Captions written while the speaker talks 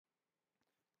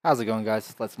How's it going, guys?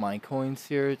 It's Let's Mine Coins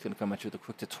here. It's going to come at you with a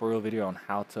quick tutorial video on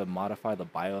how to modify the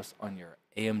BIOS on your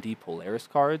AMD Polaris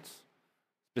cards,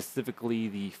 specifically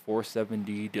the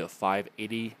 470 to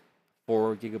 580,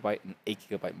 4GB and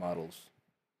 8GB models.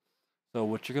 So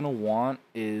what you're going to want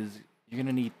is you're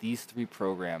going to need these three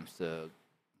programs to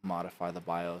modify the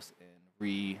BIOS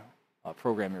and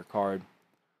program your card.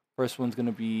 First one's going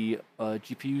to be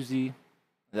GPU-Z.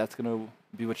 That's going to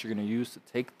be what you're going to use to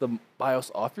take the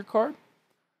BIOS off your card.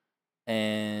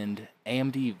 And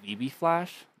AMD VB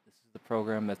Flash. This is the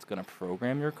program that's going to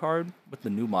program your card with the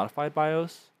new modified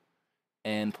BIOS.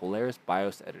 And Polaris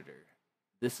BIOS Editor.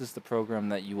 This is the program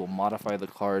that you will modify the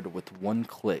card with one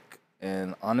click.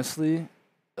 And honestly,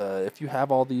 if you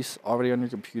have all these already on your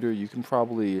computer, you can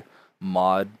probably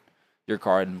mod your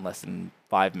card in less than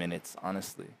 5 minutes,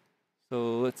 honestly.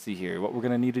 So let's see here. What we're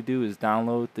going to need to do is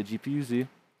download the GPU-Z.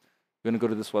 You're going to go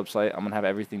to this website. I'm going to have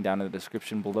everything down in the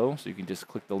description below, so you can just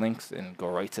click the links and go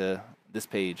right to this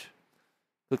page.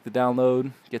 Click the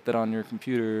download, get that on your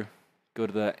computer, go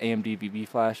to the AMD VB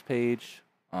Flash page.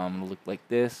 It'll look like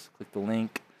this. Click the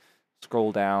link,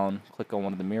 scroll down, click on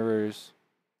one of the mirrors,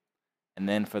 and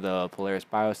then for the Polaris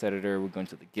BIOS Editor, we're going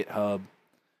to the GitHub,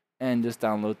 and just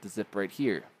download the zip right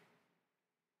here.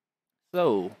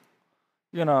 So,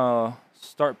 you're going to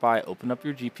start by opening up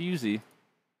your GPU-Z,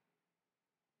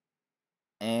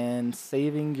 and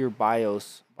saving your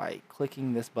BIOS by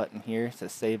clicking this button here. It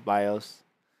says Save BIOS.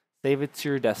 Save it to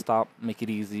your desktop. Make it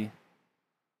easy.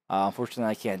 Unfortunately,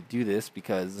 I can't do this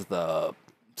because the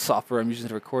software I'm using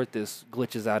to record this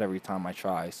glitches out every time I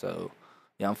try. So,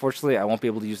 yeah, unfortunately, I won't be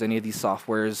able to use any of these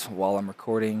softwares while I'm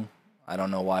recording. I don't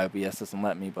know why OBS doesn't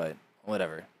let me, but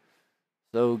whatever.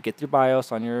 So, get your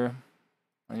BIOS on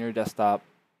your desktop.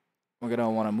 We're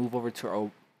gonna want to move over to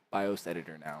our BIOS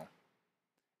editor now.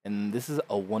 And this is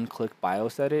a one-click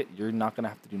BIOS edit. You're not going to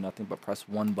have to do nothing but press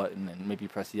one button and maybe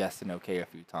press yes and OK a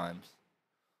few times.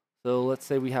 So let's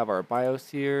say we have our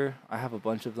BIOS here. I have a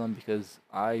bunch of them because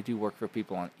I do work for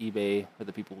people on eBay, for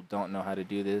the people who don't know how to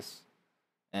do this.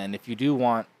 And if you do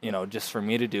want, just for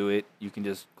me to do it, you can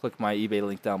just click my eBay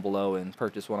link down below and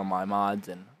purchase one of my mods,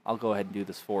 and I'll go ahead and do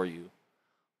this for you.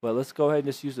 But let's go ahead and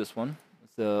just use this one.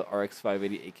 It's the RX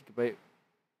 580 8GB.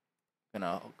 I'm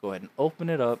going to go ahead and open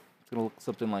it up. It's going to look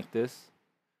something like this.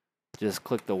 Just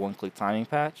click the one-click timing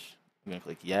patch. I'm going to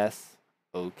click yes,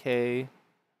 okay,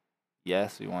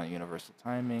 yes, we want universal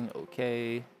timing,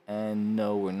 okay, and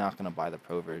no, we're not going to buy the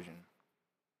Pro version.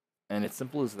 And it's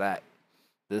simple as that.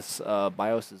 This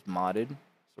BIOS is modded, so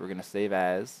we're going to save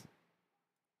as,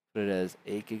 put it as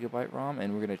 8GB ROM,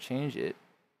 and we're going to change it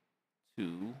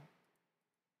to,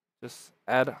 just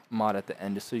add mod at the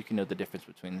end just so you can know the difference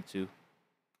between the two.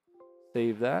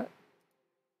 Save that.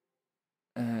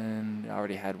 And I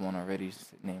already had one already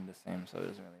named the same, so it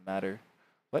doesn't really matter.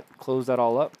 But close that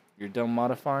all up. You're done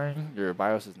modifying. Your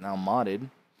BIOS is now modded.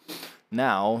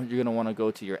 Now you're going to want to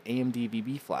go to your AMD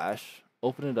VB Flash.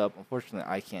 Open it up. Unfortunately,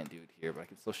 I can't do it here, but I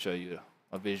can still show you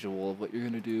a visual of what you're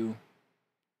going to do.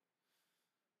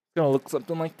 It's going to look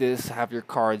something like this. Have your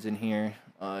cards in here.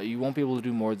 You won't be able to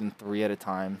do more than 3 at a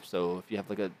time. So if you have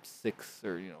like a 6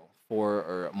 or 4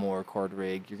 or more card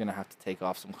rig, you're going to have to take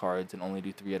off some cards and only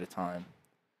do 3 at a time.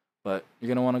 But you're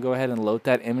going to want to go ahead and load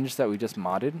that image that we just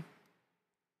modded.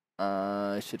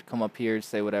 It should come up here,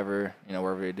 say whatever,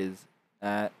 wherever it is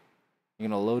at. You're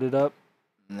going to load it up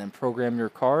and then program your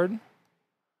card.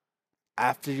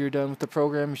 After you're done with the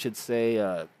program, you should say,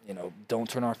 don't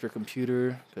turn off your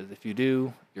computer, because if you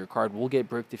do, your card will get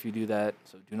bricked if you do that.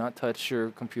 So do not touch your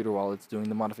computer while it's doing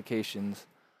the modifications.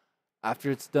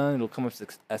 After it's done, it'll come up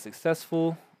as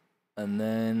successful, and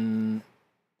then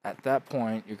at that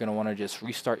point, you're going to want to just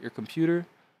restart your computer,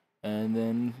 and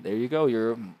then there you go.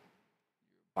 Your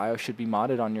BIOS should be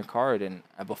modded on your card, and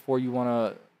before you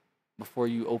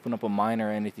open up a mine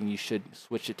or anything, you should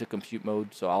switch it to compute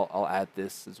mode. So I'll add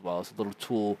this as well. It's a little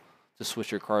tool to switch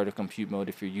your card to compute mode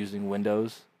if you're using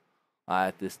Windows. I'll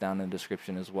add this down in the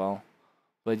description as well.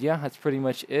 But yeah, that's pretty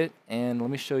much it, and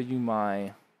let me show you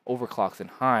my overclocks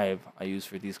and Hive I use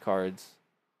for these cards.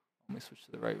 Let me switch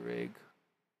to the right rig.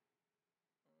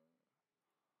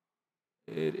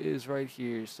 It is right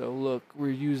here. So look, we're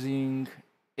using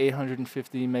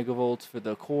 850 megavolts for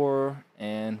the core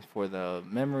and for the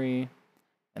memory,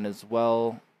 and as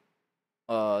well,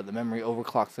 the memory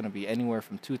overclock's going to be anywhere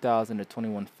from 2000 to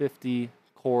 2150.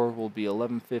 Core will be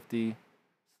 1150. It's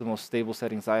the most stable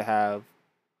settings I have.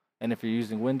 And if you're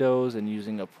using Windows and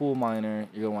using a pool miner,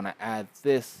 you're going to want to add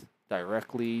this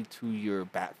directly to your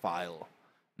bat file,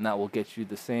 and that will get you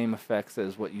the same effects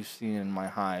as what you've seen in my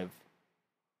Hive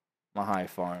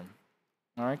farm.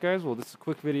 Alright guys, well this is a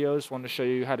quick video, just wanted to show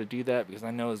you how to do that because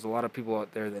I know there's a lot of people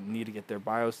out there that need to get their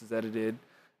BIOSes edited,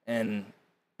 and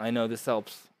I know this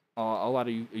helps a lot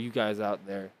of you guys out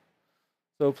there.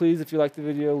 So please, if you liked the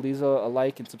video, leave a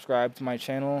like and subscribe to my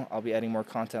channel. I'll be adding more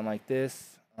content like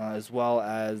this, as well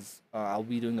as I'll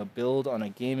be doing a build on a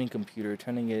gaming computer,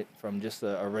 turning it from just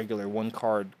a regular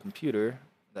 1-card computer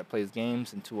that plays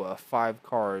games into a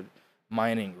 5-card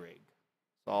mining rig.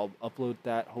 So I'll upload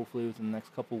that hopefully within the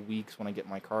next couple weeks when I get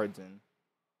my cards in.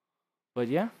 But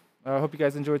yeah, I hope you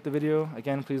guys enjoyed the video.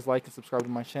 Again, please like and subscribe to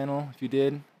my channel if you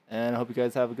did, and I hope you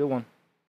guys have a good one.